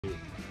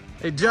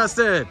Hey,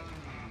 Justin.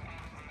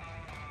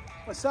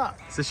 What's up?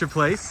 Is this your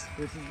place?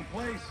 This is the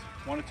place.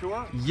 Want a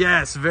tour?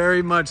 Yes,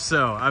 very much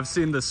so. I've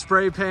seen the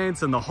spray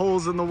paints and the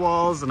holes in the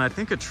walls and I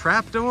think a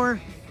trapdoor.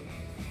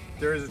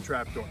 There is a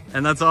trapdoor.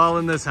 And that's all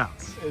in this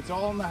house. It's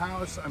all in the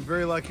house. I'm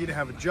very lucky to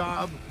have a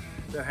job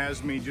that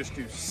has me just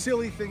do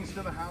silly things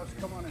to the house.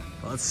 Come on in.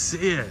 Let's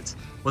see it.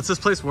 What's this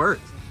place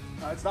worth?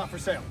 It's not for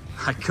sale.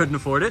 I couldn't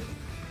afford it.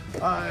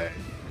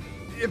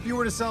 If you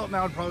were to sell it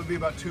now, it'd probably be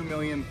about $2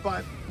 million,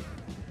 but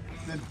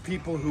the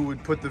people who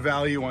would put the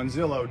value on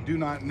Zillow do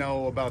not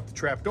know about the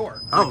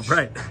trapdoor. Oh,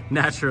 right.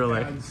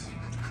 Naturally.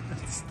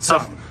 It's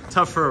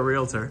tough for a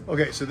realtor.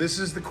 Okay, so this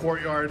is the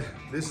courtyard.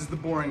 This is the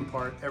boring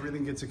part.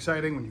 Everything gets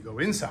exciting when you go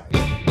inside.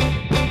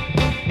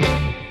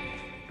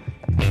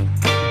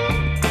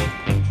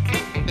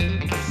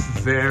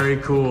 Very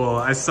cool.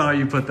 I saw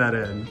you put that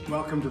in.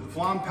 Welcome to the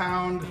Flom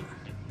Pound.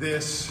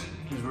 This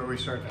is where we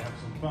start to have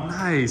some fun.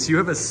 Nice. You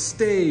have a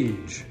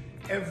stage.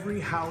 Every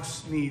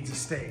house needs a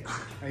stage.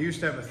 I used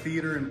to have a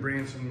theater in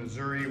Branson,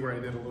 Missouri, where I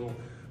did a little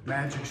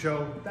magic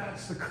show.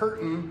 That's the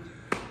curtain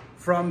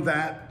from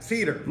that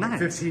theater, nice.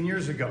 15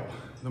 years ago.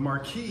 The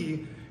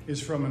marquee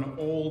is from an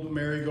old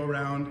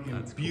merry-go-round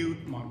in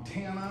Butte,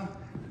 Montana.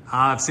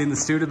 I've seen the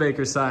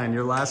Studebaker sign,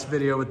 your last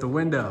video with the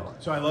window.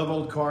 So I love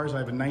old cars. I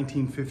have a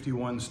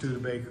 1951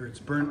 Studebaker. It's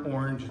burnt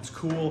orange, it's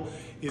cool.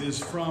 It is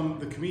from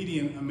the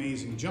comedian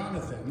Amazing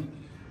Jonathan.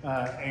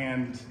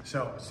 And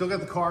so still got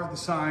the car, the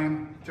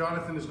sign.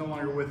 Jonathan is no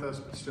longer with us,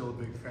 but still a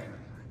big fan.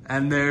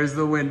 And there's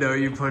the window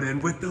you put in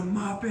with the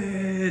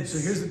Muppets. So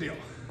here's the deal.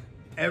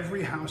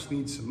 Every house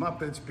needs some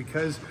Muppets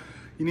because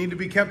you need to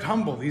be kept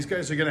humble. These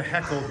guys are gonna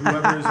heckle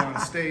whoever is on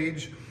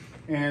stage.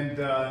 And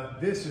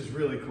this is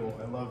really cool.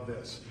 I love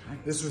this.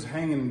 This was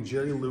hanging in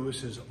Jerry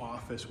Lewis's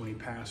office when he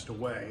passed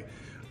away.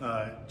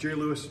 Jerry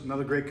Lewis,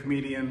 another great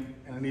comedian,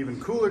 and an even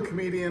cooler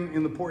comedian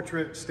in the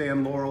portrait,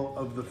 Stan Laurel,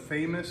 of the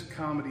famous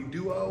comedy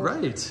duo,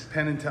 right?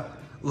 Penn and Teller.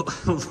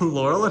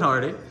 Laurel and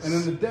Hardy. And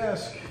then the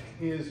desk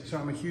is, so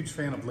I'm a huge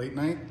fan of late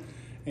night,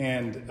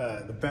 and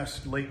the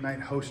best late night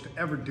host to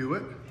ever do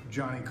it,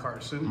 Johnny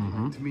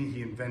Carson. To me,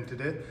 he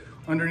invented it.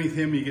 Underneath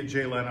him, you get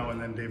Jay Leno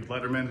and then David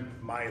Letterman,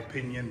 my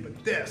opinion.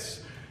 But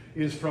this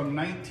is from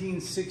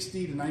 1960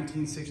 to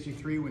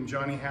 1963 when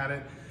Johnny had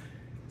it.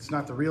 It's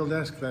not the real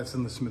desk, that's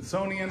in the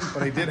Smithsonian,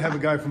 but I did have a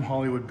guy from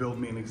Hollywood build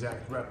me an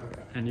exact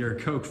replica. And you're a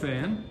Coke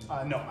fan?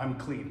 No, I'm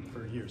clean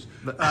for years.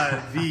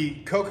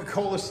 The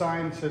Coca-Cola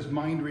sign says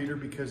mind reader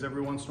because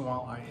every once in a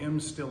while I am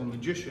still a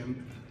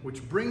magician,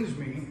 which brings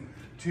me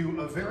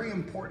to a very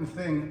important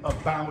thing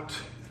about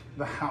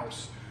the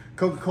house.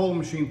 Coca-Cola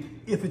machine,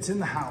 if it's in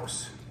the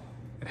house,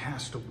 it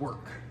has to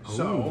work. Ooh.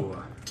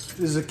 So this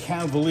is a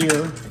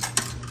Cavalier,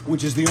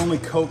 which is the only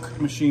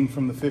Coke machine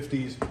from the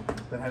 50s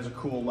that has a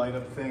cool light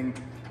up thing.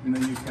 And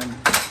then you can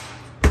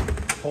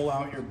pull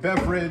out your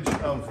beverage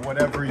of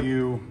whatever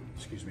you,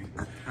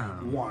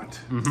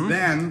 want.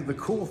 Then the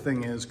cool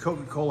thing is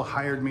Coca-Cola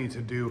hired me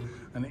to do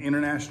an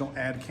international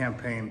ad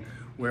campaign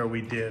where we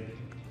did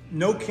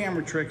no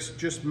camera tricks,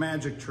 just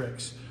magic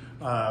tricks.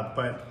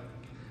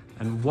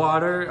 And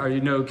water, are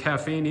you no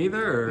caffeine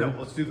either? Or? No,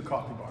 let's do the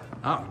coffee bar.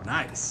 Oh,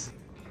 nice.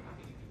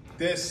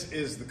 This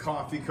is the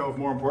coffee cove.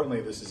 More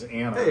importantly, this is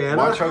Anna. Hey, Anna.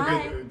 Watch how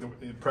good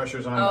the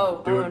pressure's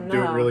on. Do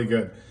it really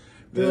good.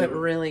 Do it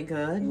really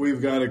good. We've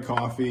got a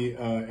coffee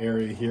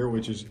area here,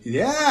 which is,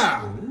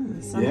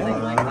 something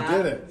like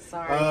that. Did it.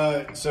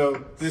 Sorry.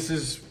 So this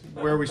is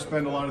where we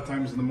spend a lot of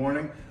times in the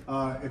morning.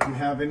 If you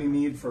have any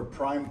need for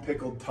prime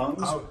pickled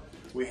tongues,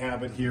 we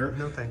have it here.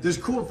 No thanks. There's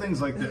cool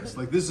things like this.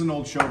 Like this is an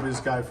old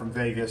showbiz guy from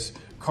Vegas,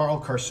 Carl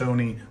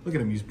Carsoni. Look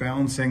at him, he's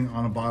balancing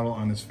on a bottle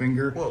on his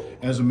finger. Whoa.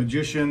 As a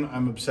magician,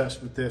 I'm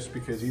obsessed with this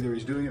because either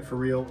he's doing it for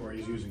real or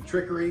he's using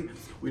trickery.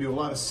 We do a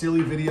lot of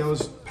silly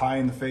videos, pie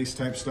in the face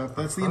type stuff.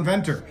 That's the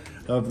inventor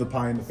of the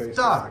pie in the face.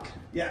 Doc.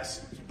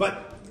 Yes,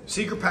 but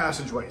secret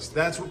passageways.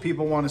 That's what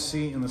people want to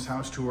see in this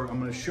house tour. I'm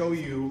going to show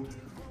you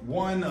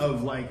one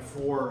of like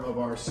 4 of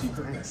our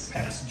secret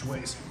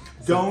passageways.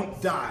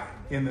 Don't die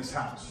in this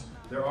house.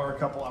 There are a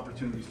couple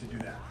opportunities to do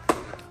that.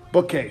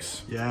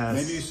 Bookcase. Yes.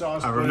 Maybe you saw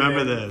us. I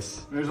remember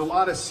this. There's a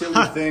lot of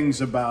silly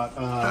things about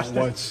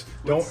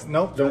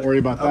don't worry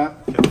about that.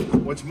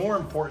 What's more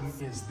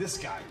important is this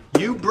guy.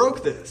 You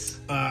broke this.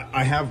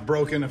 I have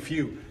broken a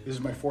few. This is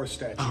my 4th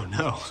statue. Oh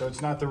no. So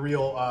it's not the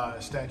real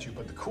statue,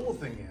 but the cool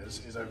thing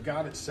is I've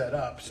got it set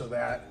up so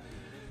that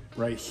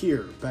right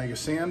here, bag of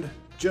sand,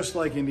 just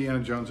like Indiana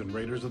Jones and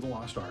Raiders of the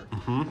Lost Ark.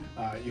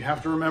 You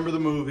have to remember the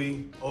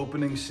movie,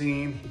 opening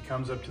scene, he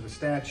comes up to the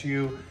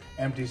statue,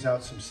 empties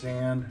out some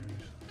sand,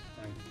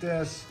 like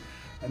this,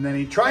 and then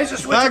he tries to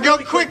switch it Go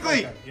really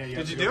quickly! Quick. Yeah,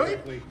 Did you do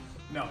it? Quickly.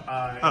 No,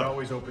 it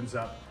always opens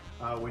up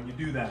when you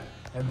do that.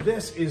 And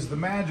this is the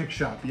magic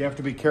shop. You have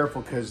to be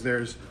careful because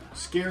there's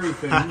scary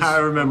things. I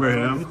remember in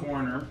him. the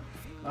corner.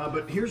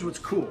 But here's what's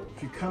cool.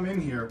 If you come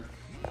in here,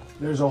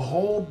 there's a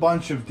whole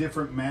bunch of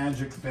different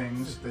magic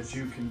things that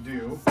you can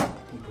do.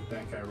 We'll put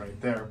that guy right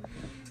there.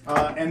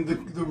 And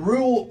the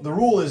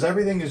rule is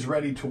everything is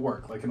ready to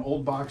work. Like an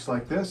old box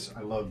like this.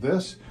 I love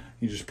this.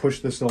 You just push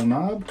this little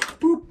knob.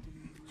 Boop.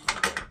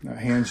 That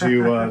hands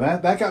you,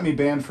 that got me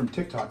banned from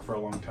TikTok for a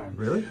long time.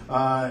 Really?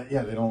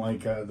 Yeah, they don't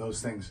like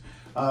those things.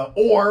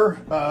 Or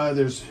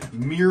there's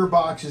mirror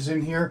boxes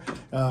in here.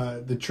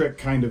 The trick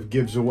kind of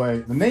gives away,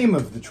 the name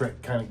of the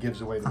trick kind of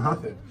gives away the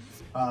method.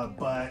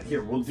 But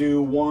here, we'll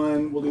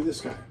do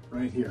this guy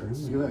right here.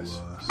 Look at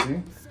this,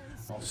 see?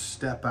 I'll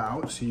step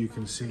out so you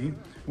can see,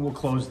 and we'll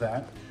close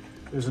that.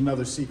 There's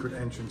another secret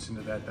entrance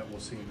into that we'll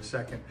see in a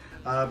second.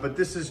 But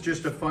this is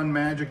just a fun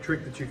magic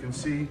trick that you can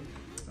see.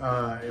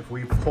 If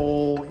we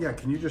pull, yeah,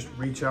 can you just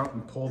reach out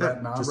and pull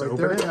that knob right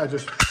there? Yeah,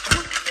 just.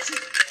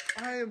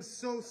 I am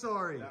so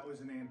sorry. That was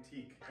an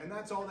antique, and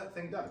that's all that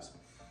thing does.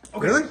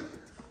 Okay. Really?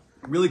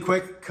 Really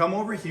quick, come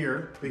over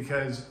here,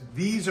 because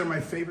these are my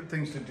favorite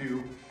things to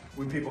do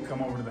when people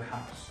come over to the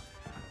house.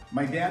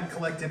 My dad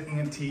collected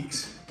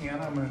antiques.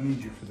 Anna, I'm gonna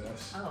need you for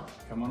this. Oh.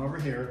 Come on over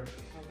here.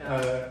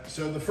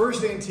 So the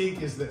first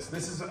antique is this.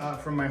 This is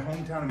from my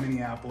hometown of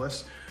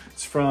Minneapolis.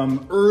 It's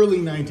from early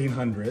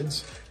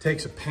 1900s.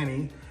 Takes a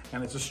penny,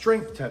 and it's a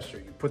strength tester.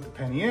 You put the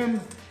penny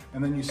in,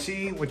 and then you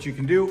see what you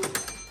can do.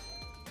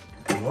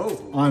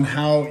 Whoa. On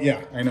how,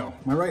 yeah, I know.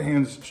 My right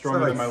hand's stronger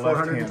like than my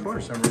left hand for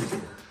some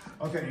reason.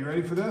 Okay, you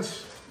ready for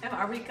this?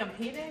 Are we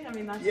competing? I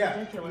mean, that's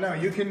ridiculous. No,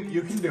 you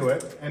can do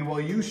it. And while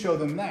you show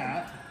them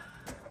that.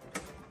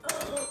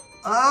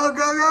 Oh,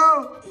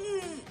 go,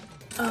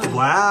 go!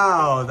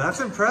 Wow,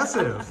 that's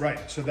impressive.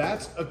 Right, so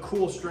that's a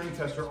cool string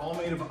tester, all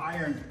made of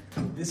iron.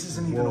 This is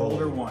an even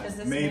older one,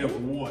 made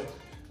of wood.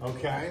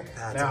 Okay?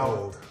 That's now,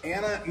 old.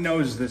 Anna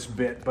knows this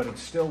bit, but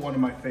it's still one of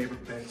my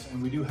favorite bits,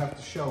 and we do have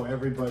to show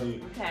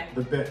everybody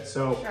the bit.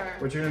 So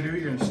what you're gonna do,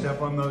 you're gonna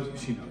step on those,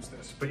 she knows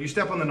this, but you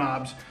step on the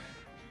knobs,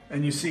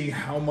 and you see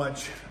how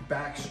much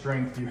back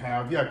strength you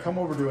have. Yeah, come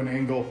over to an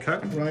angle,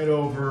 cut right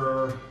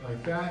over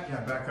like that.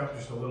 Yeah, back up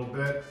just a little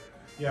bit.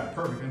 Yeah,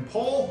 perfect, and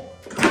pull.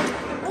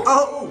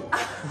 Oh!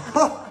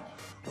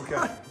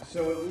 Okay,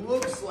 so it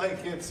looks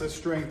like it's a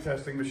strength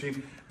testing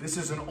machine. This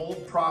is an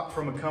old prop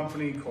from a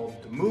company called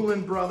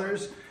Dumoulin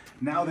Brothers.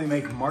 Now they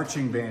make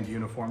marching band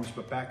uniforms,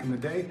 but back in the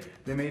day,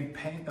 they made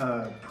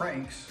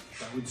pranks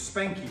that would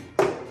spank you.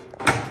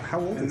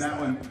 How old is that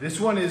one? This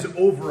one is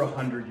over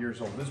 100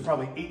 years old. This is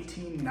probably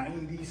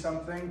 1890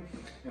 something,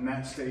 and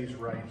that stays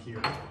right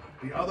here.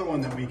 The other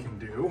one that we can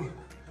do.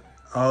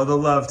 Oh, the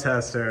love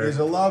tester. Is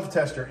a love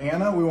tester.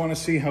 Anna, we want to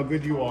see how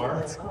good you are.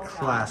 That's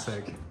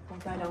classic. I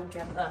hope I don't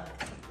get the...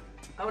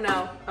 Oh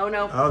no, oh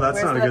no. Oh,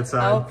 that's not a good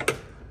sign.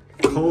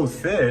 Cold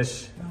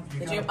fish.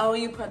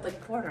 You put the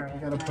quarter in.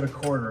 You gotta put a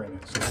quarter in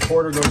it. So the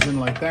quarter goes in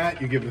like that,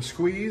 you give it a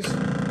squeeze.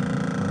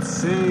 Let's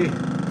see.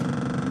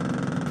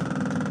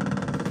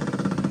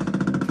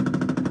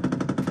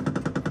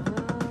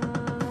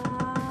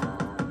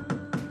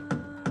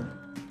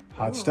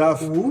 Hot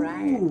stuff.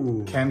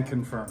 Ooh. Can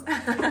confirm.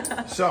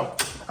 So,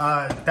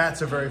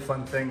 that's a very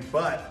fun thing,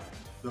 but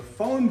the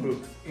phone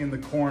booth in the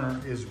corner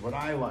is what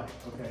I like.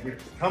 Okay, here,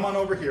 come on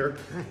over here.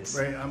 Nice.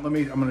 Right, I'm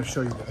gonna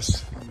show you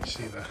this. Let me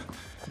see the,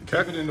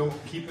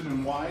 keep it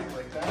in wide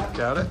like that.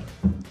 Got it.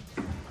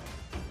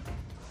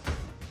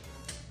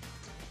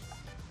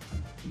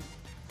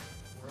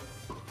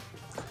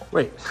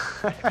 Wait,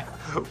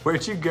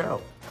 where'd you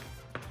go?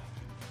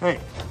 Hey,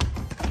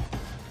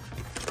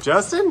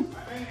 Justin?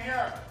 I'm in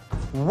here.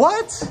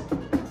 What?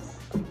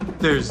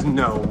 There's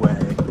no way.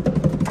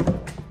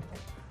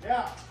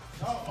 Yeah,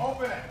 no,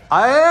 open it.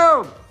 I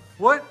am.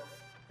 What?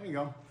 There you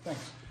go,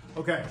 thanks.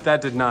 Okay.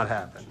 That did not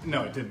happen.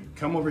 No, it didn't.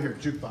 Come over here,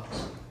 jukebox.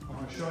 I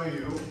want to show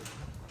you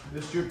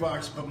this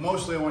jukebox, but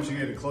mostly I want you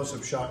to get a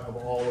close-up shot of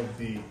all of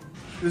the...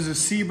 This is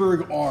a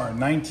Seeburg R,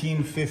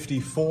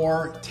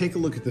 1954. Take a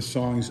look at the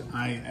songs.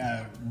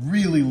 I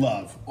really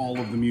love all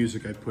of the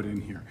music I put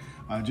in here.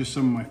 Just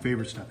some of my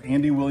favorite stuff.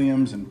 Andy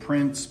Williams and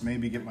Prince,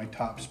 maybe get my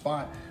top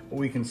spot, but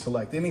we can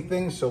select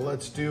anything. So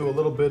let's do a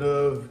little bit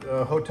of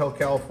Hotel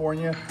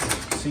California,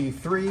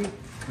 C3.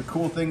 The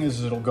cool thing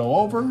is it'll go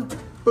over,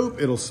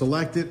 boop, it'll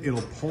select it,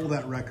 it'll pull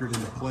that record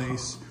into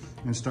place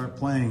and start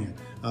playing it.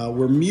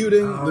 We're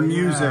muting the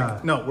music.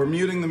 Yeah. No, we're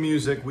muting the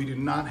music. We do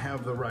not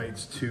have the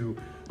rights to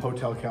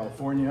Hotel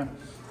California,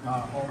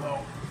 although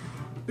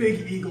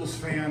big Eagles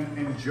fan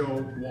and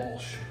Joe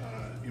Walsh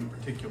in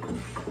particular.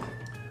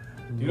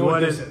 You know what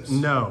this is?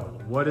 No.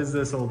 What is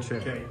this old chair?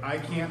 Okay, I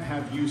can't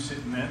have you sit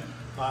in it,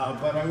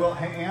 but I will.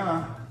 Hey,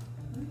 Anna,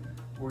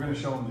 we're gonna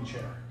show him the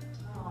chair.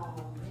 Oh,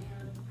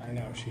 man. I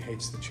know, she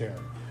hates the chair.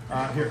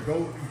 Here,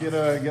 go get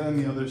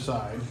on the other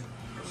side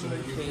so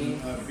that you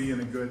can be in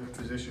a good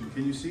position.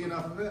 Can you see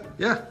enough of it?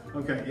 Yeah.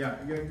 Okay, yeah,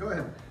 go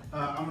ahead.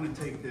 I'm gonna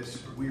take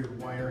this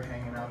weird wire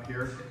hanging out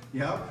here.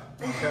 Yep,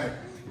 okay.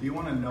 Do you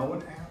wanna know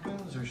what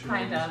happens or should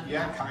Kind of.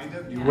 Yeah, kind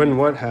of. When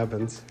what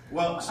happens?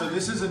 Well, so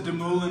this is a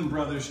Dumoulin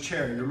Brothers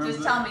chair. You remember Just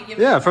that? tell me. Give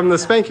me Yeah, from the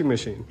spanking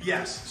machine.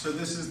 Yes, so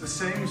this is the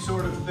same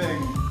sort of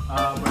thing,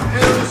 but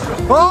it's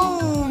just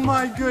Oh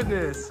my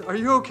goodness. Are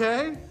you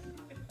okay?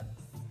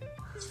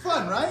 It's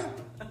fun, right?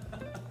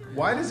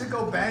 Why does it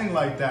go bang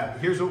like that?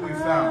 Here's what we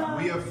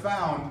found. We have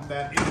found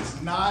that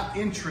it's not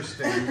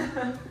interesting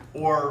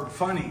or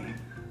funny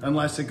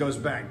unless it goes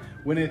bang.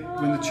 When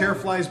the chair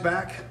flies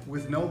back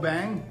with no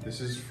bang,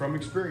 this is from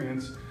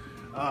experience,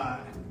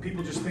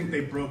 people just think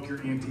they broke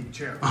your antique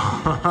chair.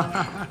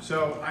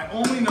 So I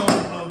only know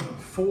of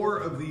 4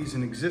 of these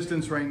in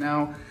existence right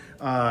now.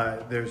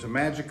 There's a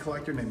magic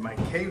collector named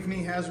Mike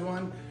Caveney has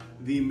one.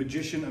 The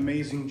magician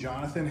Amazing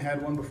Jonathan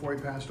had one before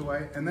he passed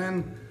away. And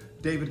then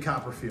David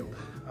Copperfield.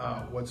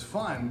 What's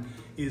fun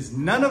is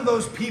none of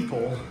those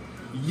people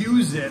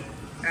use it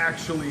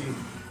actually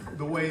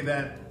the way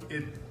that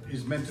it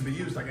is meant to be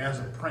used, like as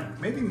a prank.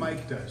 Maybe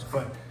Mike does,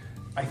 but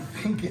I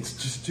think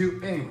it's just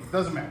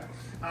doesn't matter.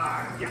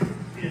 Yeah,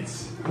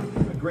 it's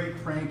a great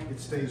prank. It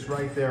stays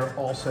right there,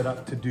 all set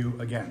up to do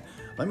again.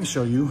 Let me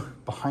show you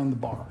behind the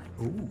bar.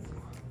 Ooh.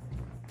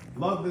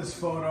 Love this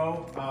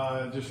photo.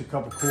 Just a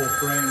couple cool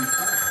frames.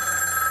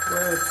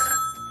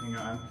 Hang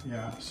on.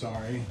 Yeah,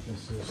 sorry.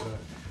 This is,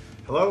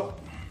 hello?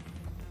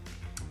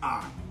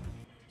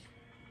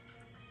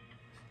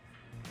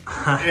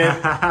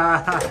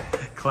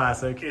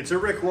 Classic. It's a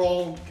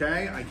Rickroll,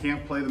 okay? I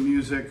can't play the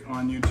music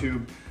on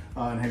YouTube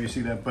and have you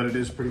see that, but it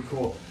is pretty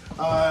cool.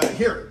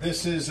 Here,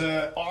 this is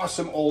an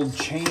awesome old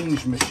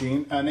change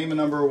machine. Name a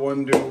number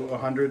 1 to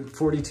 100.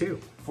 42.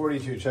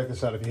 42, check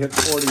this out. If you hit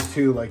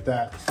 42 like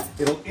that,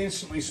 it'll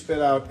instantly spit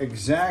out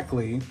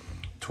exactly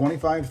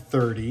 25,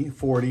 30,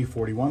 40,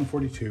 41,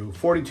 42,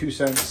 42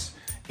 cents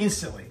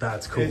instantly.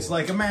 That's cool. It's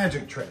like a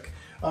magic trick.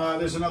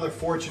 There's another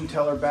fortune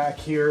teller back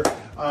here.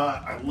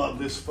 I love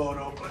this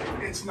photo, but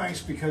it's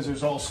nice because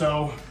there's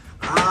also...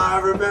 I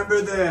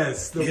remember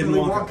this. The Hidden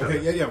Willy Wonka. Wonka.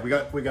 Okay,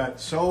 yeah. We got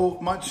so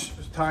much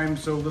time,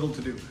 so little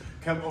to do.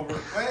 Come over.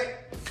 Wait.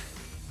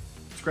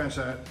 Scratch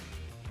that.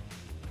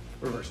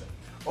 Reverse it.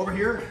 Over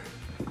here.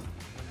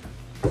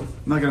 I'm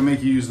not gonna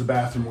make you use the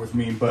bathroom with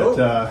me, but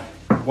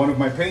one of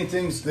my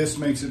paintings. This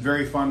makes it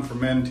very fun for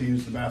men to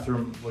use the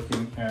bathroom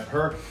looking at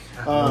her.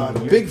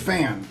 Big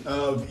fan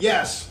of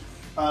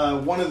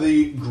one of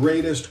the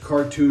greatest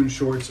cartoon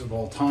shorts of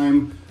all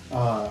time.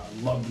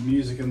 Love the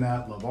music in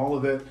that. Love all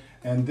of it.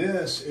 And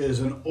this is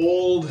an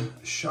old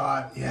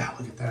shot. Yeah,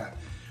 look at that.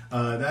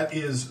 That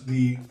is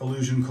the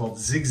illusion called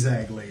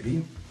Zigzag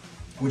Lady,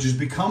 which has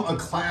become a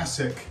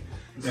classic.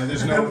 Yeah,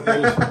 there's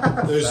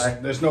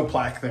no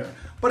plaque there,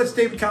 but it's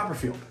David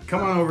Copperfield.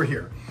 Come on over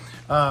here.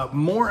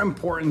 More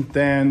important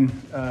than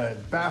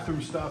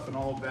bathroom stuff and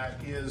all of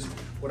that is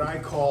what I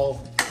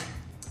call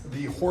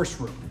the horse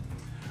room.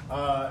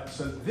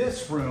 So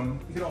this room,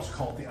 you could also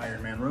call it the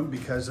Iron Man room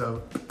because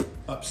of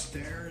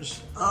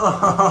upstairs.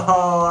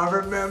 Oh, I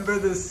remember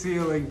the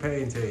ceiling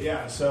painting.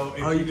 Yeah, so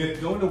if you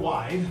go into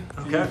wide,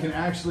 you can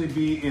actually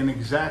be in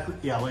exactly,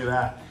 look at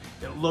that.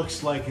 It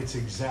looks like it's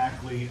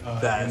exactly in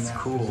that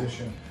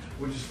position,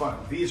 which is fun.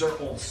 These are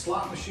old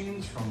slot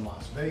machines from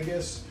Las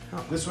Vegas.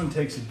 Oh. This one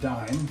takes a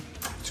dime.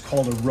 It's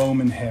called a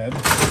Roman head.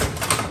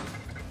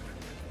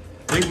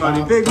 Big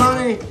money, big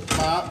money.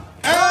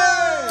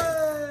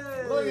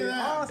 Hey! Look at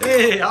that. Awesome.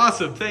 Hey,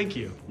 awesome, thank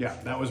you. Yeah,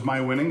 that was my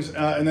winnings.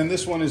 And then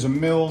this one is a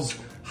Mills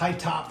high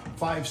top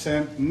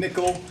 5-cent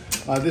nickel.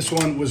 This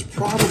one was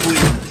probably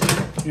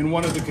in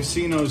one of the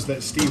casinos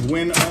that Steve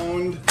Wynn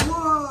owned.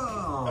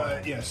 Whoa!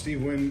 Yeah,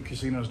 Steve Wynn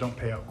casinos don't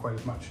pay out quite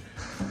as much.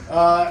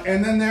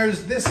 And then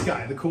there's this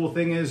guy. The cool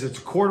thing is it's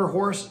quarter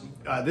horse.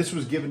 This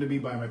was given to me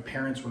by my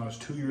parents when I was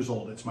 2 years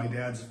old. It's my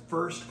dad's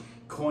first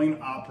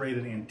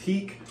coin-operated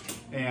antique,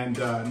 and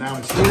now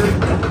it's here. Look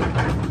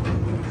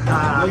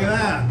at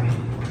that.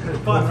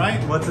 Fun,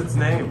 right? What's its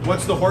name?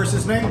 What's the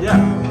horse's name? Yeah.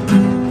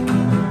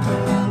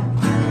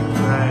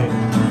 Right.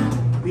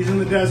 He's in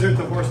the desert.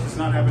 The horse does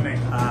not have a name.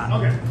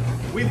 Okay.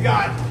 We've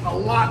got a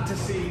lot to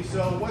see.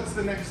 So what's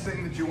the next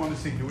thing that you want to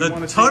see? Do we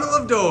want to see? Tunnel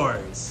of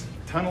Doors.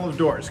 Tunnel of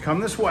Doors. Come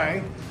this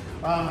way.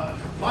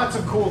 Lots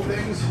of cool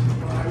things.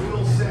 I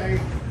will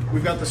say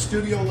we've got the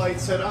studio light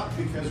set up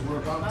because we're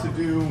about to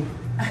do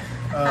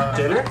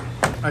dinner?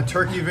 A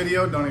turkey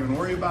video. Don't even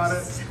worry about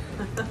it.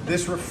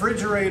 This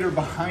refrigerator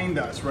behind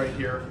us right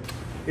here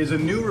is a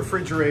new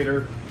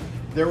refrigerator.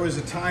 There was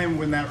a time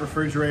when that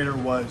refrigerator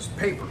was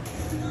paper.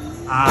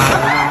 I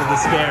remember the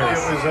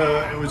scares.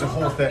 It was a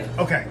whole thing.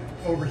 Okay,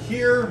 over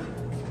here,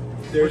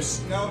 there's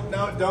don't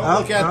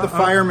look at the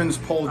fireman's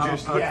pole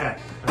just yet.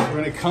 We're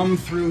gonna come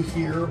through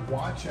here.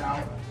 Watch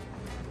out,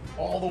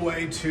 all the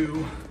way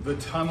to the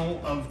Tunnel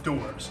of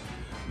Doors.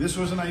 This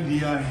was an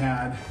idea I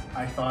had.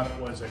 I thought it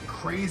was a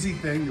crazy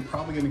thing. You're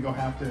probably gonna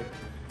have to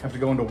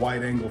go into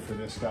wide angle for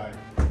this guy.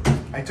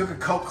 I took a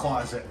coat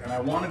closet and I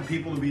wanted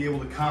people to be able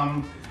to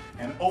come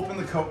and open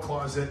the coat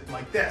closet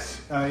like this.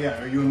 Yeah,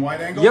 are you in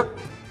wide angle? Yep.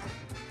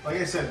 Like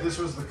I said, this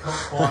was the coat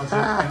closet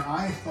and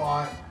I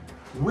thought,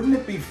 wouldn't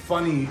it be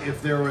funny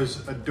if there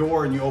was a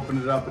door and you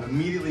opened it up and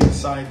immediately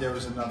inside there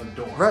was another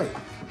door? Right.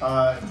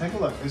 Take a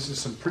look. This is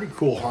some pretty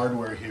cool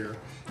hardware here.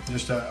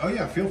 Just, oh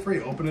yeah, feel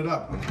free, open it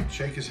up.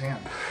 Shake his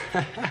hand.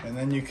 And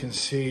then you can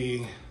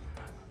see.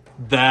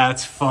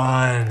 That's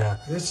fun.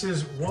 This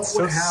is what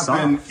would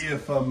happen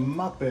if a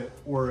Muppet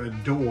were a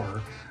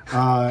door.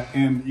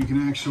 And you can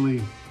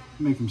actually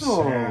make him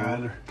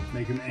sad,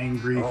 make him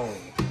angry.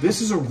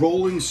 This is a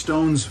Rolling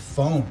Stones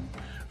phone.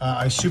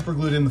 I super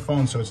glued in the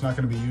phone, so it's not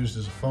going to be used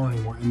as a phone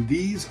anymore. And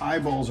these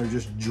eyeballs are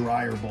just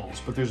dryer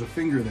balls, but there's a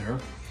finger there.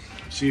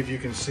 See if you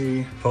can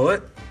see. Pull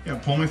it? Yeah,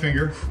 pull my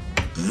finger.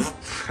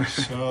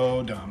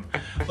 So dumb.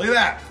 Look at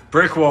that.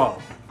 Brick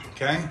wall.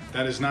 Okay,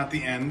 that is not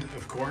the end,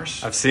 of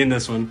course. I've seen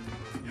this one.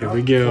 Here Yep,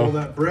 we go. Pull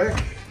that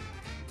brick.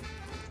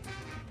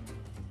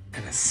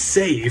 And a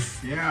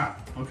safe. Yeah.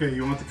 Okay,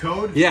 you want the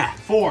code? Yeah.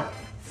 4,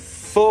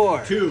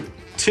 4, 2,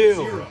 2,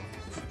 0,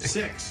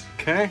 6,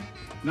 okay,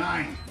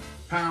 9,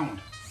 pound.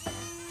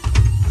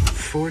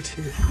 4,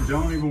 2.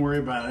 Don't even worry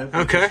about it.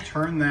 Okay. Just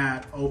turn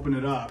that, open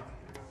it up.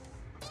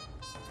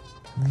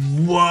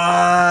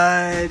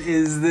 What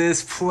is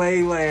this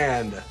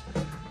playland?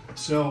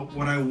 So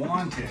what I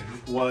wanted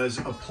was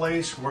a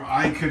place where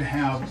I could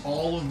have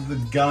all of the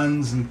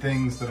guns and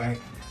things that I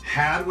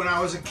had when I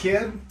was a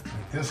kid.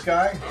 Like this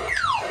guy.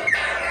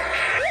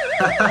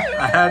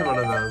 I had one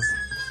of those.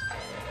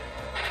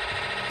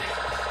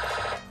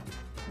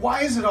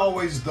 Why is it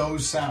always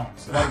those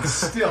sounds? Like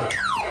still.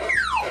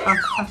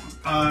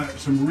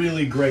 Some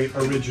really great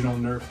original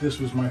Nerf. This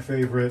was my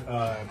favorite.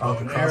 Bow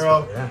and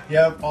arrow. Yeah.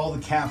 Yep, all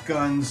the cap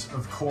guns,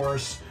 of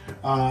course.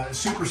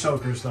 Super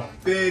Soakers, though.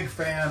 Big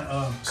fan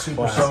of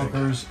Super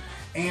Soakers.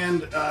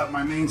 And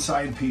my main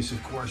side piece,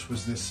 of course,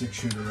 was this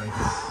 6-shooter right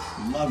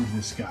here. Love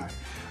this guy.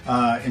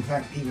 In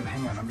fact, even,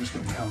 hang on, I'm just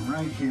going to come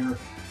right here.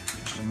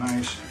 Just a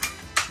nice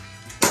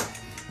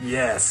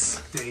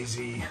Yes.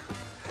 daisy.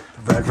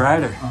 Red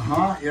Rider.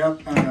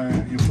 Yep.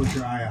 You put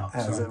your eye out.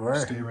 As so it were.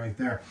 Stay right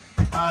there.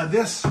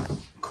 This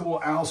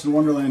cool Alice in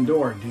Wonderland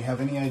door. Do you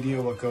have any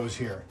idea what goes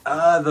here?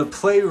 The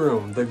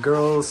playroom. The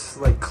girls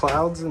like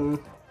clouds and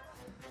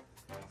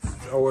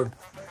or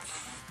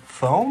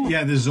foam.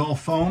 Yeah, this is all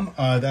foam.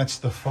 That's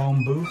the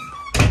foam booth.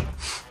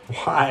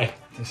 Why?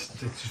 It's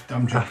just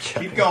dumb joke.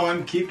 Okay. Keep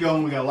going. Keep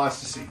going. We got lots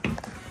to see.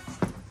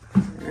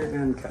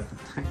 And cut.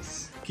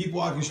 Nice. Keep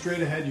walking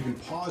straight ahead. You can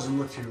pause and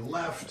look to your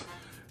left.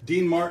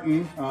 Dean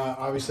Martin,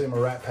 obviously I'm a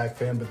Rat Pack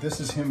fan, but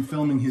this is him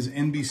filming his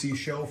NBC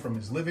show from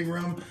his living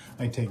room.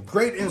 I take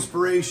great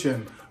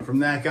inspiration from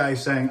that guy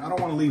saying, I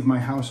don't want to leave my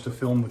house to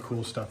film the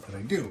cool stuff that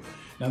I do.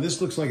 Now this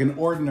looks like an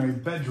ordinary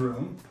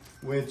bedroom,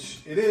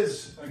 which it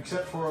is,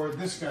 except for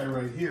this guy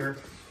right here.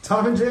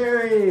 Tom and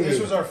Jerry. This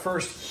was our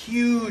first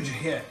huge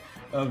hit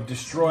of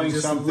destroying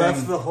Just something.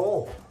 left the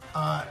hole.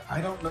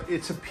 I don't know,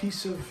 it's a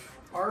piece of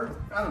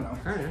art, I don't know.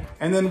 All right.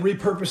 And then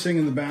repurposing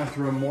in the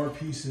bathroom more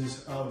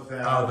pieces of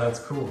that. Oh, that's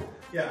cool.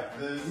 Yeah,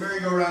 the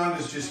merry-go-round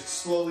is just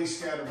slowly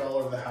scattered all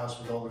over the house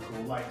with all the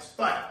cool lights.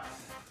 But,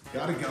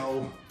 gotta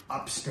go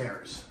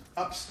upstairs.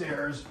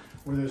 Upstairs,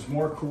 where there's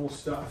more cool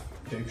stuff.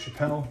 Dave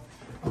Chappelle.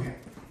 Okay.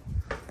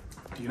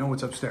 Do you know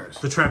what's upstairs?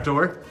 The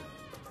trapdoor.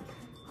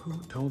 Who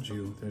told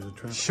you there's a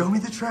trap? Show me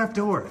the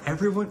trapdoor.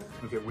 Everyone.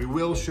 Okay, we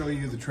will show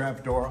you the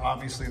trap door.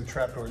 Obviously, the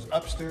trap door is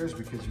upstairs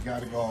because you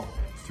gotta go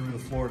through the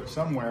floor to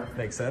somewhere.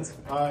 Makes sense.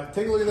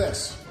 Take a look at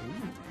this.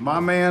 My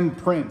man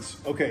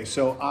Prince. Okay,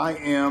 so I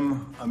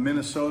am a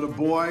Minnesota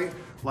boy,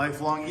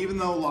 lifelong, even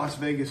though Las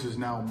Vegas is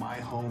now my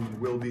home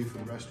and will be for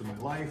the rest of my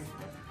life.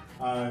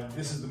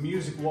 This is the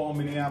Music Wall,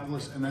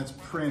 Minneapolis, and that's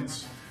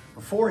Prince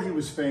before he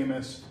was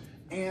famous.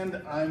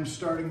 And I'm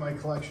starting my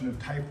collection of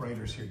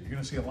typewriters here. You're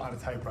gonna see a lot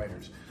of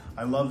typewriters.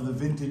 I love the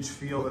vintage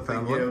feel that they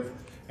give,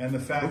 and the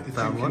fact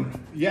that you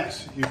can,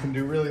 yes, you can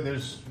do really,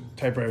 there's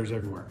typewriters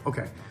everywhere.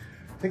 Okay,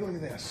 take a look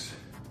at this.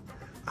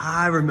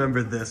 I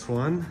remember this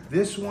one.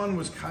 This one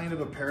was kind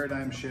of a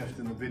paradigm shift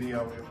in the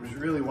video. It was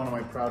really one of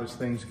my proudest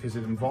things because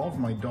it involved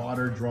my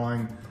daughter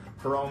drawing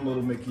her own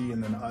little Mickey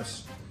and then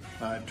us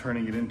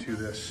turning it into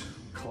this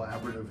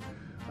collaborative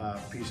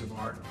piece of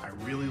art. I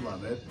really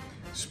love it.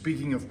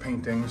 Speaking of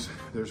paintings,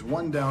 there's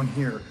one down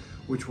here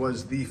which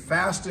was the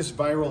fastest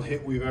viral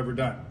hit we've ever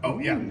done. Oh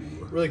yeah,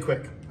 really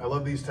quick. I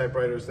love these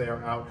typewriters, they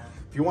are out.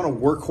 If you want a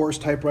workhorse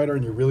typewriter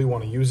and you really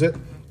want to use it,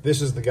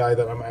 this is the guy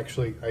that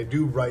I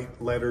do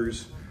write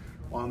letters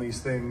on these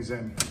things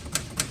and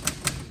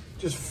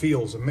just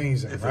feels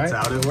amazing, If right? it's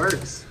out, it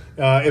works.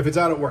 If it's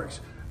out, it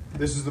works.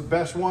 This is the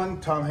best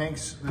one. Tom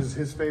Hanks, this is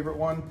his favorite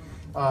one.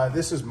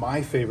 This is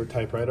my favorite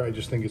typewriter. I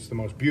just think it's the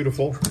most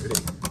beautiful.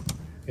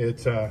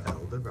 It's,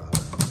 Eldorado.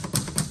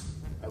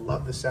 I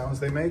love the sounds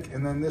they make.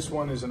 And then this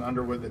one is an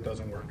Underwood that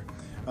doesn't work.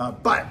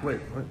 But Wait,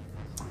 what?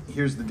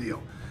 here's the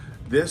deal.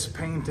 This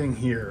painting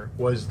here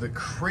was the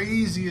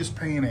craziest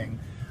painting,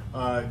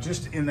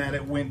 just in that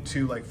it went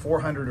to like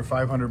 400 or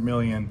 500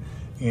 million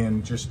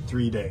in just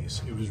 3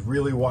 days. It was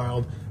really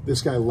wild.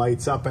 This guy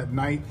lights up at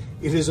night.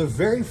 It is a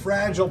very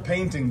fragile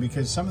painting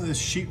because some of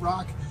this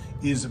sheetrock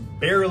is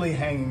barely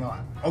hanging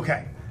on.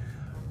 Okay,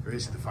 ready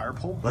to see the fire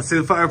pole? Let's see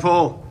the fire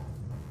pole.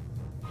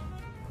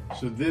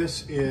 So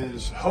this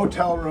is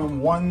hotel room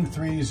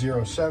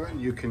 1307.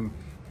 You can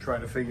try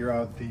to figure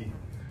out the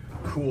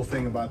cool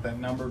thing about that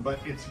number, but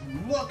it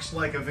looks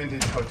like a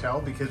vintage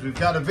hotel because we've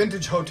got a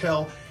vintage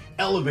hotel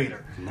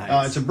elevator.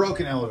 Nice. It's a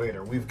broken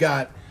elevator. We've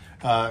got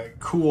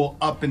cool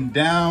up and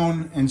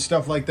down and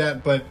stuff like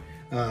that, but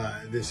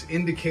this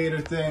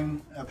indicator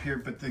thing up here,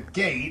 but the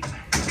gate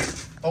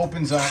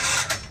opens up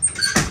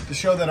to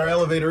show that our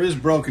elevator is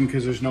broken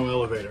because there's no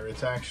elevator.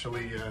 It's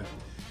actually,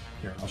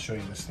 here, I'll show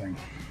you this thing.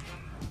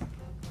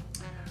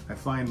 I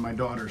find my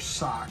daughter's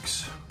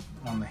socks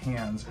on the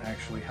hands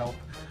actually help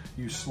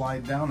you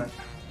slide down it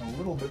a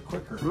little bit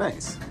quicker.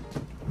 Nice.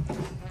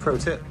 Pro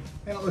tip.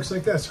 And it looks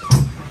like this.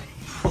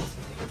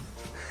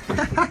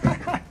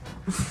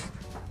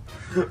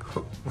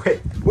 Wait,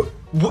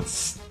 what?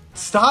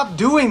 Stop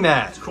doing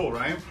that. It's cool,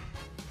 right?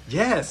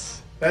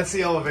 Yes. That's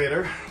the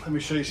elevator. Let me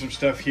show you some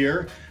stuff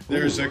here.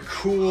 There's a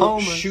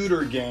cool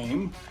shooter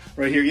game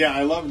right here. Yeah,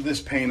 I love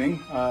this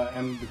painting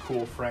and the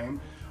cool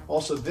frame.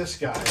 Also this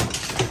guy.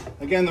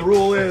 Again, the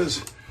rule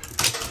is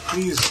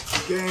these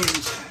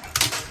games,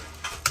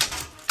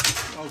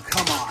 oh,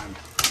 come on.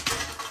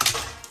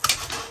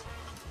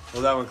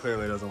 Well, that one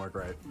clearly doesn't work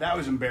right. That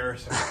was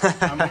embarrassing.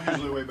 I'm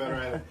usually way better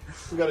at it.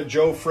 We got a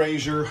Joe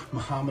Frazier,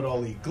 Muhammad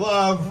Ali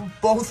glove.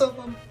 Both of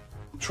them?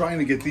 I'm trying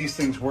to get these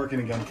things working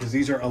again because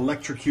these are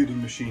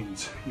electrocuting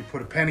machines. You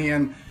put a penny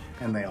in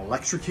and they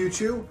electrocute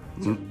you.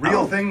 It's a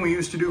real thing we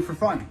used to do for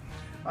fun.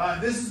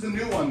 This is the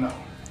new one though.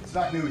 It's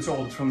not new, it's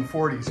old, it's from the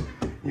 40s.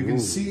 You can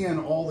see in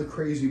all the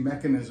crazy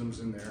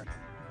mechanisms in there.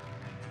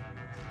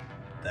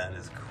 That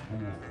is cool.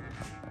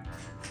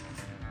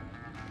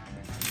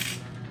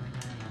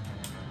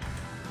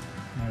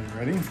 Are you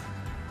ready?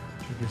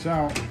 Check this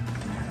out.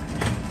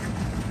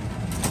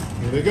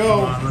 Here they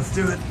go. Come on, let's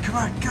do it. Come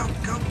on, go,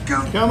 go,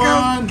 go. Come go,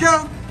 on.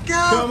 Go,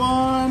 go. Come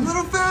on. A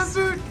little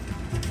faster.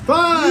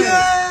 5.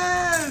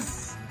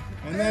 Yes!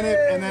 And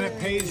then it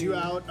pays you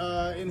out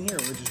in here,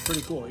 which is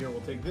pretty cool. Here,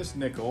 we'll take this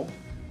nickel,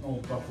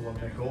 old buffalo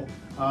nickel,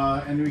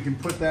 and we can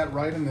put that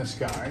right in this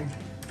guy.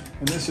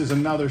 And this is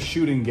another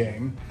shooting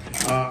game.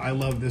 I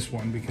love this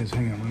one because,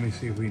 hang on, let me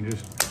see if we can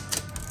just,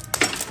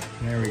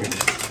 there we go.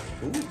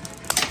 Ooh.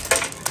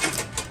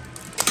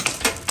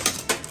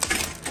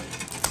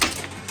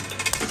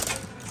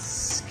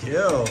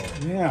 Skill.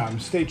 Yeah, I'm a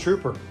state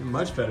trooper. You're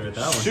much better at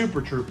that one.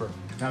 Super trooper.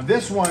 Now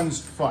this one's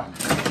fun.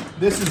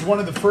 This is one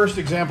of the first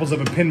examples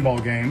of a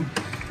pinball game.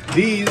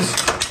 These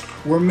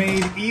were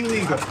made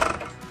illegal.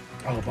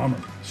 Oh, bummer.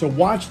 So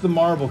watch the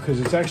marble because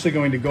it's actually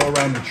going to go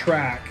around the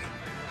track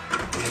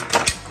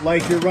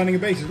like you're running a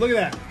bases. Look at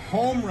that.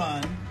 Home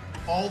run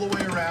all the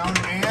way around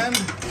and,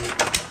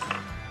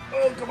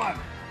 oh, come on.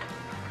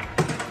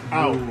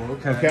 Out. Ooh,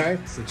 okay.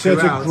 So it's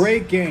outs. a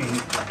great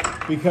game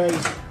because,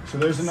 so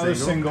there's another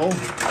single.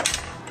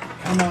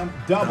 Come on,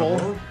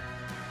 double.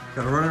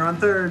 Got a runner on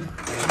third.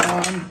 Come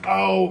on.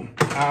 Oh,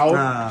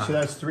 out. So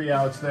that's 3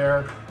 outs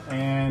there,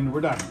 and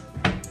we're done.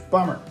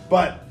 Bummer.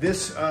 But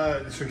this,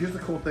 so here's the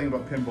cool thing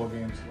about pinball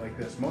games like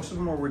this. Most of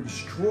them were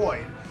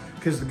destroyed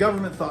because the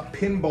government thought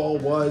pinball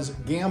was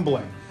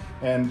gambling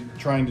and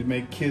trying to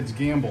make kids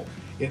gamble.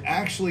 It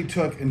actually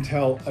took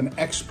until an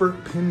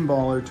expert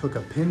pinballer took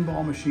a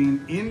pinball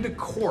machine into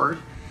court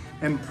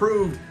and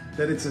proved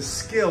that it's a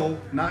skill,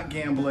 not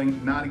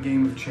gambling, not a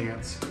game of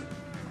chance,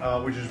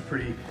 which is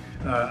pretty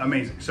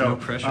amazing. So no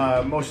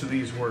pressure. Most of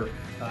these were,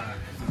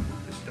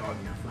 this dog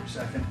here for a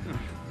second.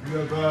 You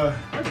have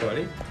Hi,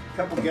 buddy. a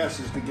couple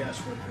guesses to guess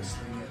what this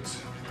thing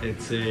is.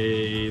 It's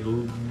a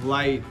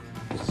light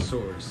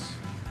source.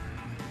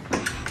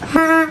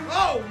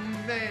 Oh,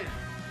 man.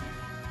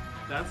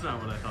 That's not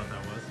what I thought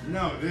that was.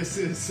 No, this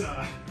is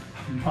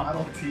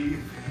Model T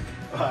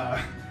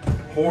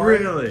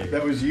horn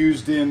that was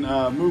used in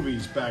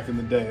movies back in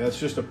the day. That's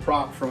just a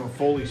prop from a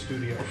Foley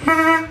studio.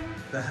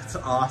 That's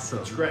awesome.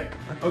 It's great.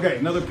 Okay,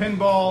 another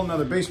pinball,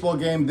 another baseball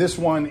game. This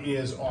one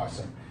is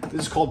awesome.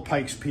 This is called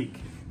Pikes Peak.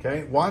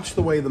 Okay, watch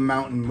the way the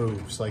mountain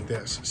moves like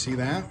this. See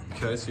that?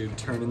 Okay, so you're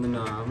turning the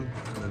knob,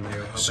 and then they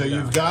go up So and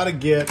you've down. got to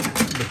get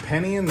the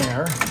penny in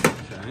there,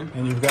 Okay.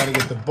 and you've got to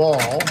get the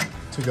ball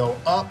to go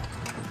up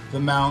the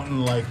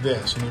mountain like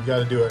this. And you've got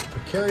to do it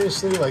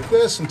precariously like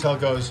this until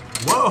it goes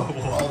Whoa!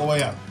 all the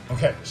way up.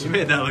 Okay, so You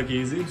made that look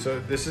easy.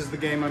 So this is the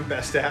game I'm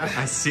best at.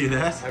 I see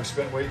that. I've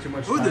spent way too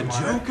much Ooh, time the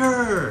on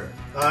Joker!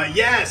 it.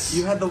 Yes!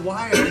 You had the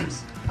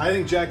wires. I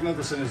think Jack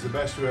Nicholson is the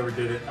best who ever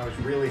did it. I was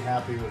really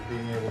happy with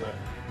being able to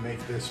make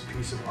this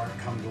piece of art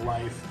come to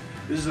life.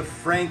 This is a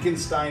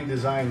Frankenstein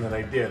design that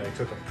I did. I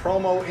took a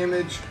promo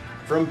image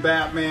from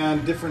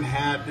Batman, different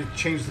hat,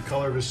 changed the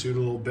color of his suit a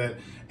little bit,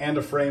 and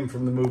a frame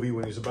from the movie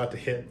when he's about to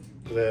hit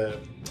the,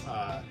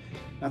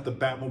 not the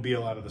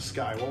Batmobile out of the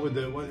sky.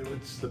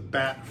 What's the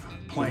bat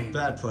plane?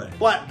 Bad play.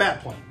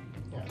 Bat plane.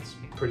 Yeah, it's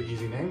a pretty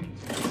easy name.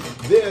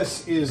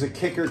 This is a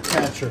kicker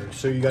catcher.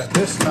 So you got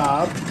this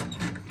knob,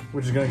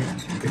 which is going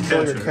to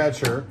control your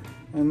catcher,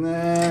 and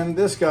then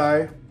this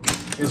guy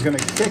is going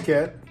to kick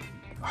it.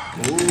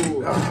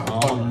 Ooh,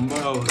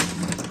 almost.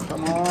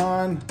 Come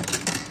on.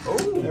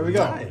 Oh, There we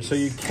go. Nice. So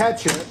you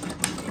catch it,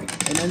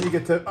 and then you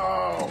get to,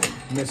 oh,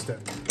 missed it.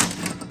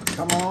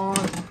 Come on.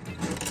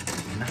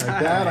 Like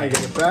that, I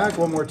get it back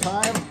one more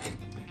time.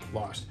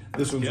 Lost.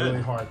 This one's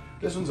really hard.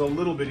 This one's a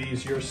little bit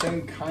easier,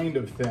 same kind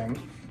of thing.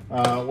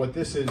 What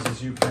this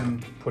is you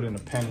can put in a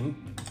penny.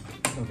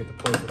 I don't get to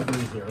play for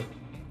free here.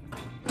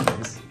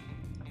 Nice.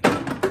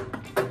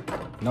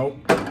 Nope.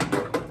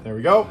 There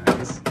we go.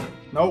 Nice.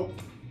 Nope.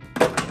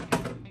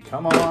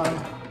 Come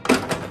on.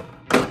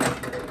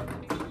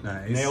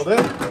 Nice. Nailed it.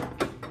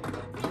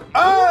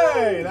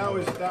 Hey, that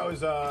was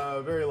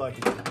very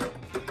lucky.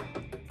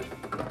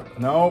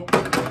 Nope.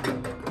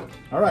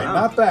 All right, Wow.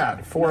 not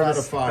bad. 4 out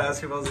of 5.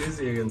 Basketball's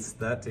easy against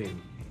that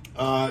team.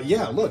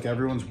 Yeah, look,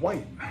 everyone's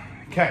white.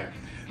 Okay,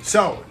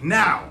 so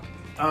now,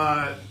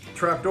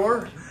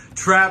 trapdoor?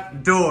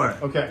 Trap door.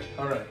 Okay,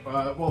 all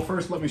right. Well,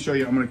 first let me show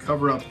you. I'm gonna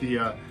cover up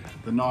the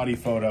naughty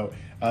photo.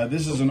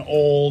 This is an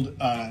old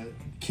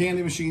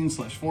candy machine /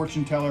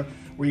 fortune teller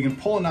where you can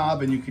pull a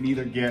knob and you can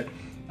either get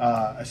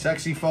a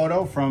sexy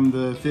photo from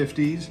the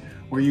 50s,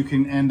 or you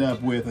can end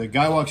up with a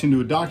guy walks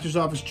into a doctor's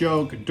office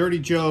joke, a dirty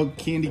joke,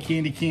 candy.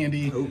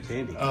 Oh,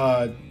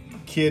 candy.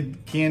 Kid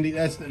candy,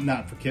 that's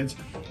not for kids,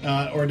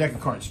 or a deck of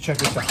cards. Check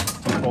this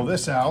out. Pull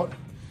this out,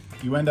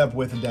 you end up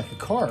with a deck of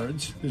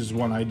cards. This is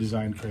one I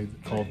designed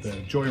called the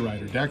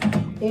Joyrider deck.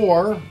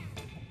 Or,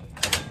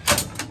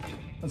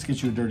 let's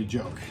get you a dirty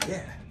joke.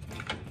 Yeah.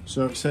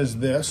 So it says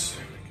this,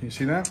 can you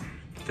see that?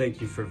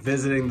 Thank you for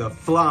visiting the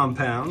Flom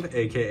Pound,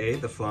 AKA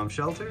the Flom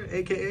Shelter,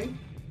 AKA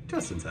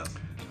Justin's house.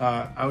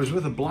 I was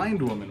with a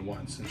blind woman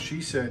once and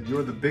she said,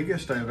 "You're the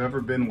biggest I've ever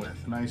been with."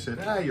 And I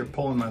said, "You're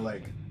pulling my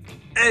leg."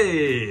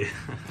 Hey!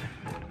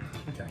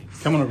 Okay,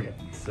 come on over here.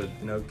 So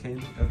no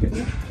candy?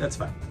 Okay, that's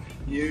fine.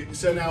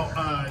 So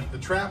now the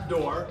trap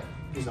door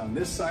is on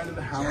this side of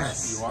the house.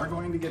 Yes. You are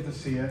going to get to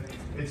see it.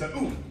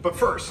 But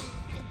first,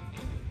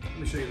 let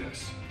me show you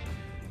this.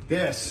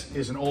 This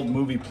is an old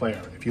movie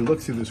player. If you look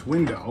through this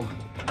window,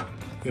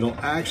 it'll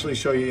actually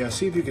show you.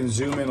 See if you can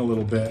zoom in a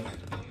little bit.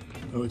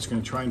 Oh, it's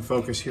going to try and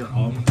focus here.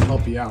 I'll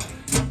help you out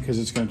because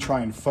it's going to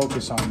try and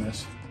focus on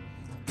this.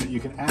 But you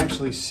can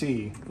actually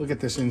see. Look at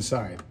this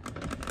inside.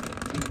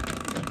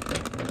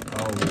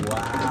 Oh,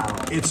 wow.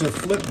 It's a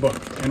flip book,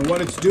 and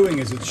what it's doing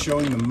is it's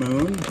showing the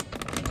moon.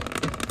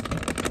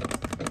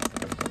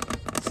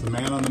 It's the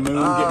man on the moon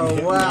getting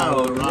hit wow,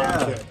 with a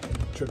rocket.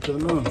 yeah. Trip to the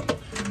moon.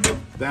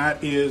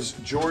 That is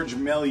George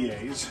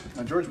Méliès.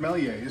 Now, George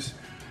Méliès,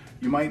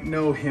 you might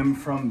know him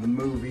from the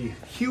movie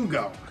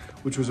Hugo,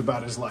 which was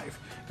about his life.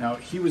 Now,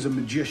 he was a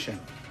magician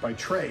by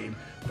trade,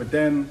 but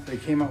then they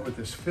came out with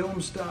this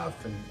film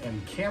stuff,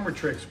 and camera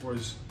tricks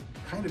was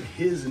kind of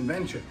his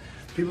invention.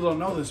 People don't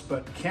know this,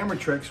 but camera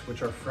tricks,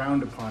 which are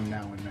frowned upon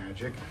now in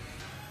magic,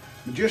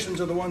 magicians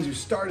are the ones who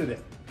started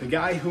it. The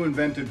guy who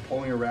invented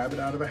pulling a rabbit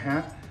out of a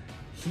hat,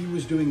 he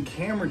was doing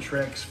camera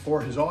tricks for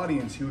his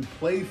audience. He would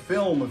play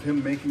film of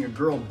him making a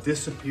girl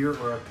disappear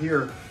or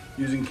appear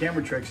using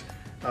camera tricks.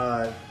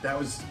 That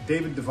was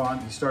David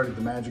Devant. He started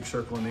the Magic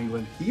Circle in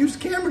England. He used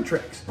camera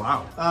tricks.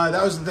 Wow.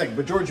 That was the thing.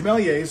 But George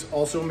Méliès,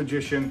 also a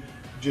magician,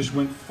 just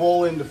went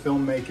full into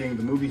filmmaking.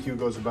 The movie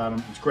Hugo's about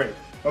him. It's great.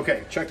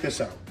 Okay, check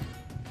this out.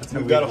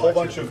 We've got a whole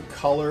bunch of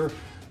color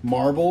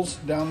marbles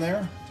down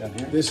there. Down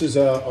here? This is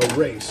a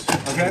race.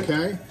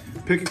 Okay.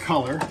 Pick a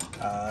color.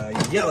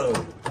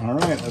 Yellow. All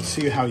right, let's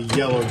see how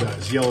yellow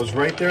does. Yellow's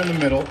right there in the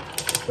middle.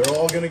 They're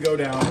all gonna go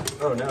down.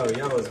 Oh no,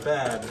 yellow's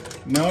bad.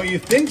 No, you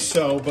think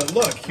so, but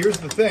look, here's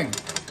the thing.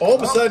 All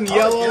of a sudden,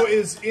 yellow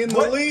is in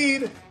the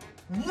lead.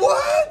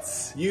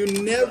 What? You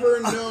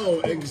never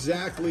know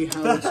exactly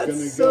how it's gonna go.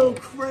 That's so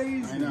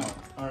crazy. I know.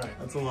 All right.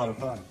 That's a lot of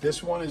fun.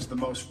 This one is the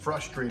most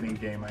frustrating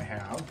game I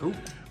have. Ooh.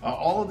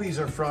 All of these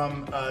are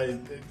from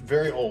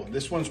very old.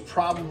 This one's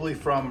probably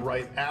from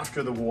right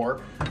after the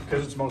war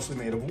because it's mostly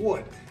made of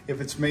wood. If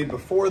it's made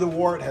before the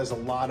war, it has a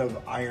lot of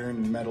iron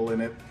and metal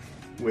in it,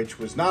 which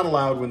was not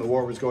allowed when the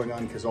war was going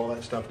on because all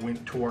that stuff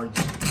went towards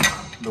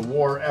the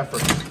war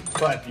effort.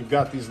 But you've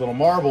got these little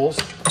marbles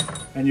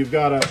and you've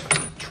got to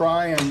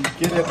try and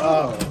get it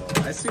up.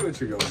 I see what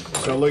you're going for.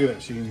 So look at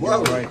this. You can get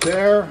it right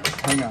there.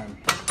 Hang on.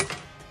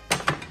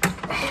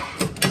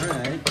 All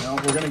right. No,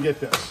 we're going to get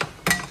this.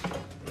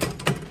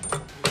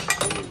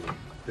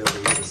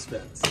 Building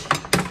suspense.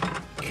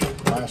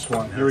 Last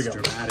one. Here we go.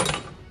 Dramatic.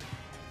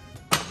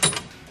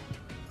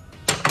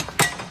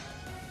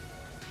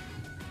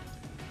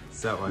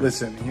 That one.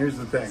 Listen, here's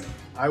the thing.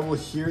 I will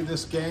hear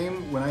this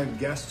game when I have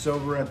guests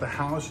over at the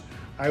house.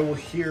 I will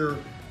hear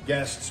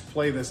guests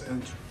play this,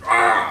 and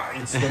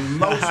it's the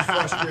most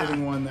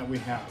frustrating one that we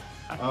have.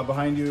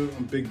 Behind you,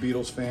 I'm a big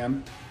Beatles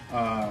fan.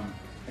 I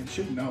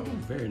should know.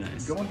 Very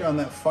nice. Going down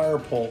that fire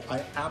pole,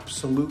 I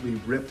absolutely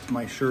ripped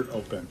my shirt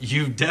open.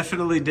 You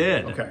definitely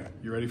did. Okay,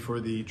 you ready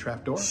for the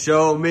trap door?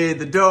 Show me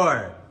the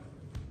door.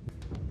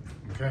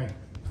 Okay,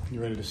 you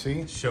ready to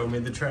see? Show me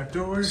the trap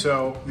door.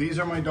 So these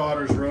are my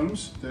daughter's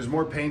rooms. There's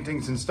more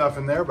paintings and stuff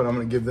in there, but I'm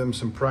gonna give them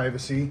some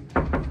privacy.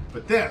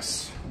 But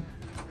this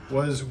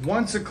was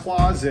once a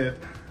closet,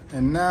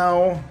 and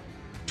now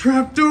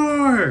Trap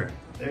door.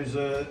 there's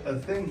a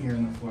thing here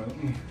in the floor.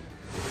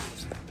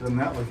 Doesn't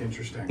that look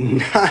interesting?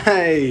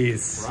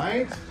 Nice.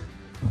 Right?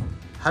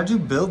 How'd you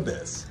build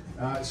this?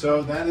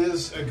 So that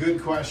is a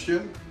good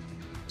question.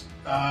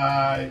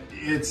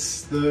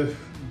 It's the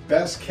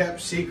best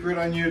kept secret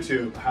on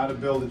YouTube, how to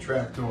build a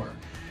trapdoor.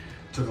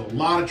 Took a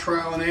lot of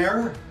trial and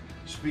error.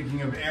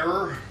 Speaking of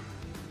error,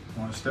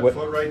 want to step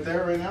foot right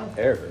there right now?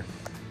 Error.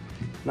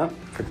 Not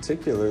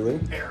particularly.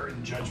 Error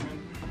in judgment.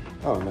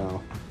 Oh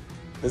no.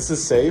 This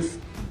is safe?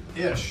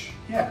 Ish.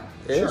 Yeah,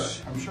 Ish? sure.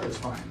 I'm sure it's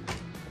fine.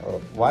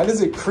 Oh, why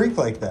does it creak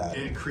like that?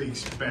 It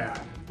creaks bad.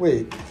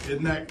 Wait,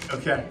 Isn't that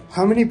okay?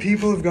 how many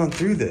people have gone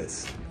through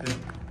this? At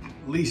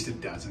least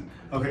it doesn't.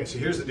 Okay, so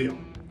here's the deal.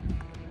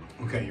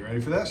 Okay, you ready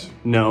for this?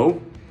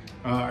 No.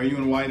 Are you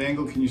in a wide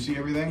angle? Can you see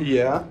everything?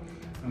 Yeah.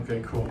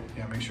 Okay, cool.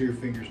 Yeah, make sure your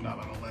finger's not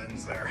on the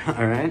lens there.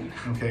 All right.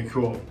 Okay,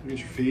 cool. Look at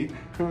your feet.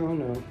 Oh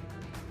no.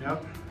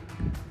 Yep.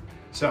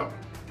 So,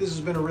 this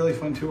has been a really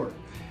fun tour.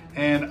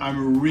 And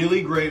I'm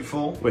really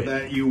grateful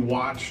that you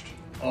watched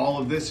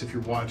all of this. If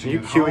you're watching, Are you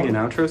cueing an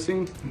outro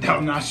scene? No,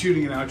 I'm not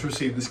shooting an outro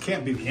scene. This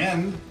can't be the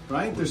end,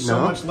 right? There's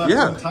so much left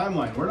on the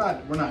timeline. We're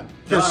not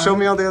Just show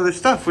me all the other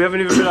stuff. We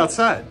haven't even been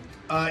outside.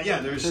 Yeah,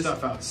 there's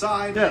stuff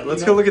outside. Yeah,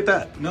 let's go look at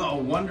that. No, a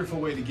wonderful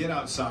way to get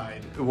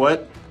outside.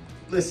 What?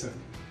 Listen.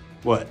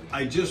 What?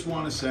 I just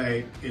want to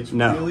say it's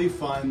really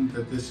fun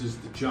that this is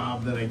the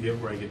job that I get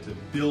where I get to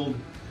build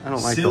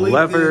silly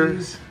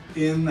things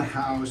in the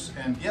house.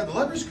 And yeah, the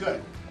lever's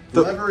good.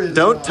 The lever is...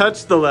 Don't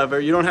touch the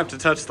lever. You don't have to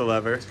touch the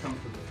lever. It's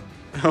comfortable.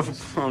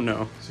 Oh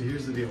no. So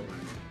here's the deal,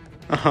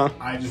 buddy.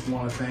 I just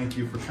want to thank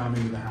you for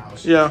coming to the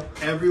house. Yeah.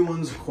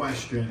 Everyone's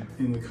question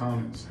in the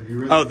comments. Have you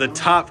read the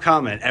top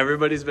comment.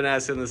 Everybody's been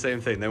asking the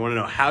same thing. They want to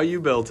know how you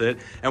built it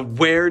and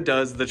where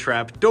does the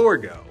trap door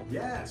go?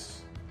 Yes.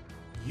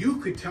 You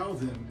could tell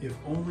them if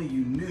only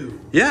you knew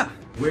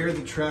where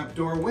the trap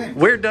door went.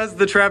 Where does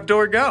the trap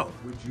door go?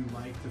 Would you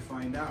like to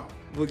find out?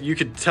 Well, you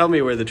could tell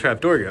me where the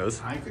trap door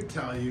goes. I could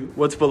tell you.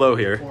 What's below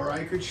here? Or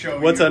I could show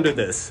you. What's under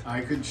this?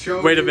 I could show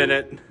you. Wait a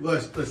minute.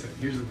 Listen,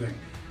 here's the thing.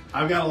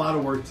 I've got a lot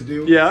of work to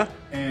do. Yeah.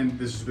 And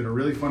this has been a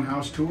really fun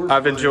house tour.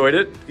 I've enjoyed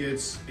it.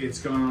 It's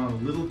gone on a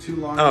little too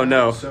long. Oh,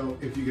 no. So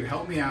if you could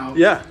help me out.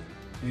 Yeah.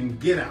 And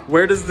get out.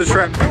 Where does the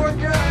trap door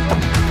go?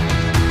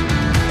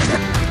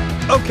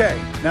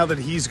 Okay, now that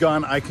he's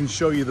gone, I can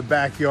show you the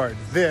backyard.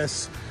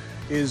 This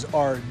is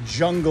our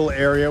jungle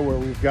area where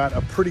we've got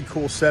a pretty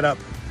cool setup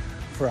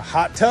for a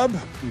hot tub.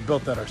 We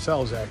built that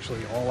ourselves,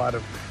 actually, all out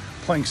of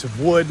planks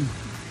of wood. You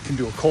can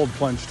do a cold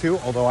plunge too,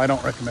 although I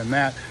don't recommend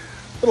that.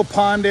 Little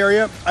pond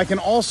area. I can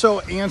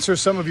also answer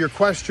some of your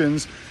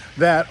questions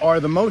that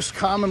are the most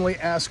commonly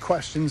asked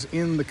questions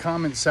in the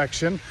comment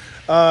section.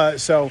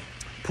 So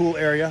pool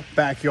area,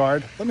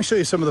 backyard. Let me show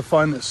you some of the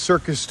fun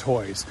circus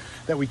toys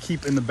that we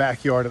keep in the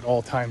backyard at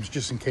all times,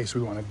 just in case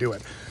we want to do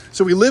it.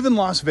 So we live in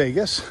Las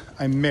Vegas.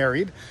 I'm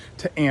married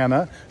to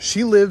Anna.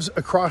 She lives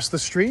across the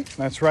street.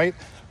 That's right.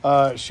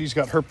 She's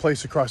got her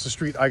place across the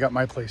street. I got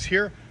my place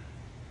here.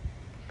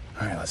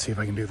 All right, let's see if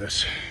I can do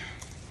this.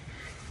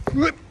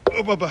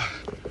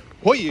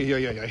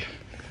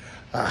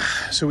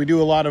 So we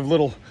do a lot of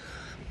little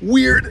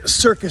weird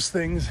circus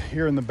things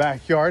here in the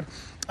backyard.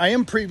 I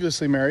am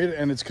previously married,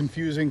 and it's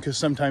confusing because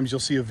sometimes you'll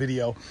see a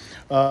video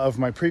of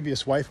my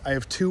previous wife. I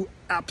have two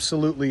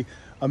absolutely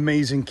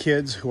amazing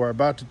kids who are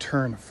about to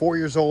turn 4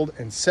 years old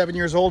and 7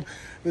 years old.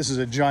 This is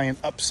a giant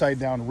upside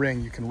down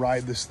ring. You can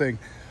ride this thing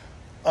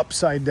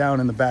upside down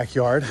in the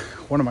backyard.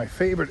 One of my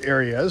favorite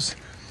areas,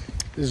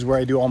 this is where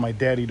I do all my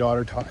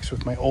daddy-daughter talks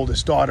with my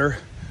oldest daughter,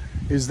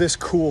 is this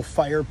cool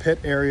fire pit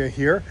area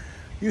here.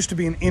 Used to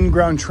be an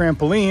in-ground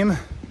trampoline.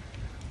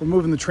 We're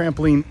moving the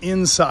trampoline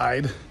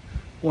inside.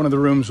 One of the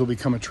rooms will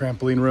become a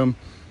trampoline room.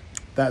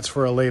 That's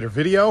for a later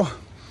video.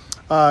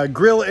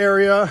 Grill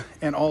area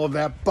and all of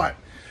that. But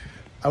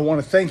I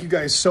want to thank you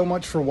guys so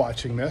much for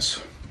watching this.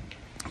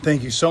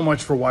 Thank you so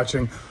much for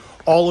watching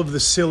all of the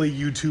silly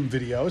YouTube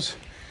videos.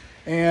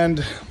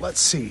 And let's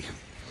see,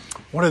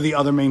 what are the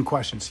other main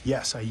questions?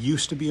 Yes, I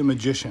used to be a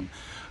magician.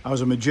 I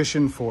was a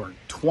magician for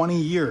 20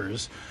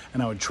 years,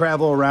 and I would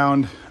travel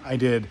around. I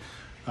did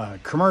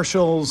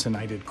commercials, and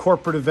I did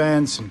corporate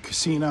events and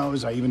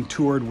casinos. I even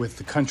toured with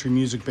the country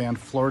music band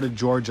Florida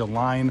Georgia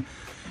Line,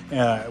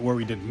 where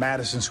we did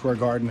Madison Square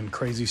Garden and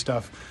crazy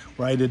stuff,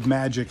 where I did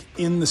magic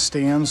in the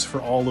stands for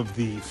all of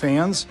the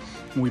fans.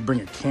 And we'd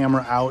bring a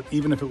camera out,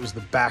 even if it was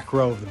the back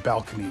row of the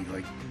balcony,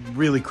 like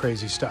really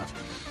crazy stuff.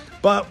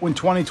 But when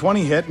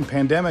 2020 hit and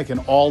pandemic and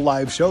all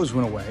live shows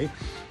went away,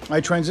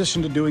 I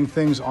transitioned to doing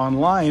things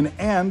online,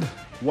 and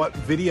what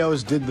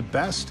videos did the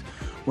best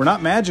were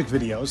not magic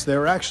videos. They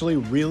were actually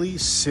really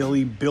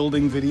silly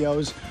building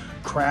videos,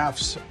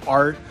 crafts,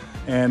 art,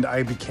 and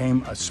I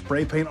became a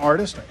spray paint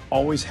artist. I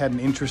always had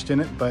an interest in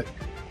it, but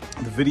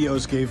the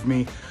videos gave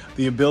me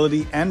the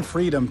ability and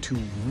freedom to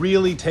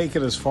really take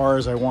it as far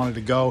as I wanted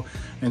to go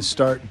and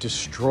start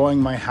destroying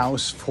my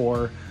house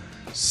for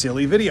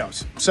silly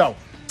videos. So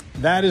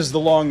that is the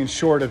long and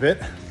short of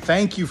it.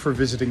 Thank you for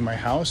visiting my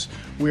house.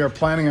 We are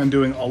planning on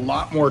doing a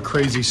lot more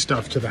crazy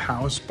stuff to the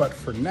house, but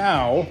for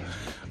now,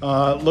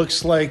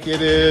 looks like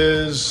it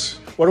is,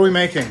 what are we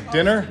making?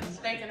 Dinner?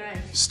 Steak and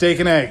eggs. Steak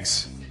and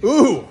eggs.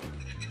 Ooh!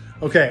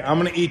 Okay, I'm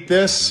gonna eat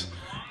this.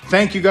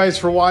 Thank you guys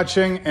for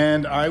watching,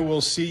 and I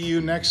will see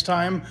you next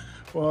time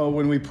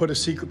when we put a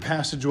secret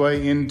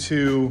passageway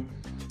into,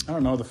 I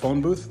don't know, the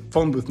phone booth.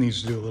 Phone booth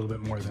needs to do a little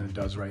bit more than it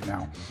does right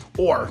now.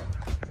 Or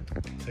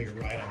take a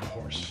ride on the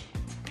horse.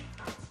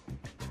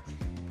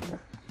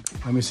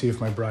 Let me see if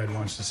my bride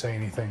wants to say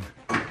anything.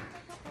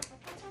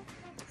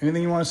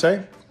 Anything you want to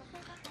say?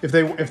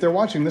 if they're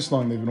watching this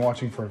long, they've been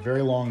watching for a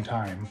very long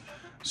time.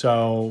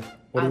 So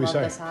what do we say?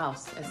 I love this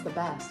house. It's the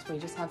best. We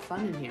just have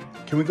fun in here.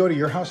 Can we go to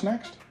your house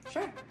next?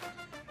 Sure.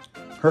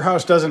 Her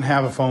house doesn't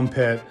have a foam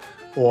pit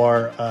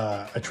or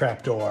a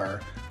trap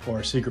door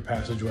or secret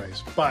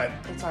passageways, but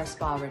It's our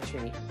spa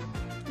retreat.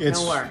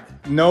 it's No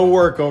work. no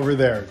work over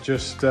there.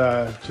 Just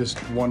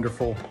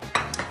wonderful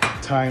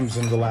times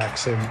and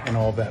relaxing and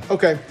all of that.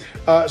 Okay,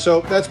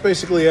 so that's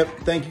basically it.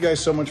 Thank you guys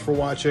so much for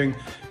watching.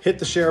 Hit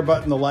the share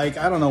button, the like.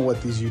 I don't know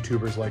what these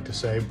YouTubers like to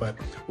say, but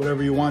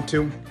whatever you want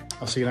to.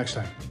 I'll see you next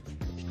time.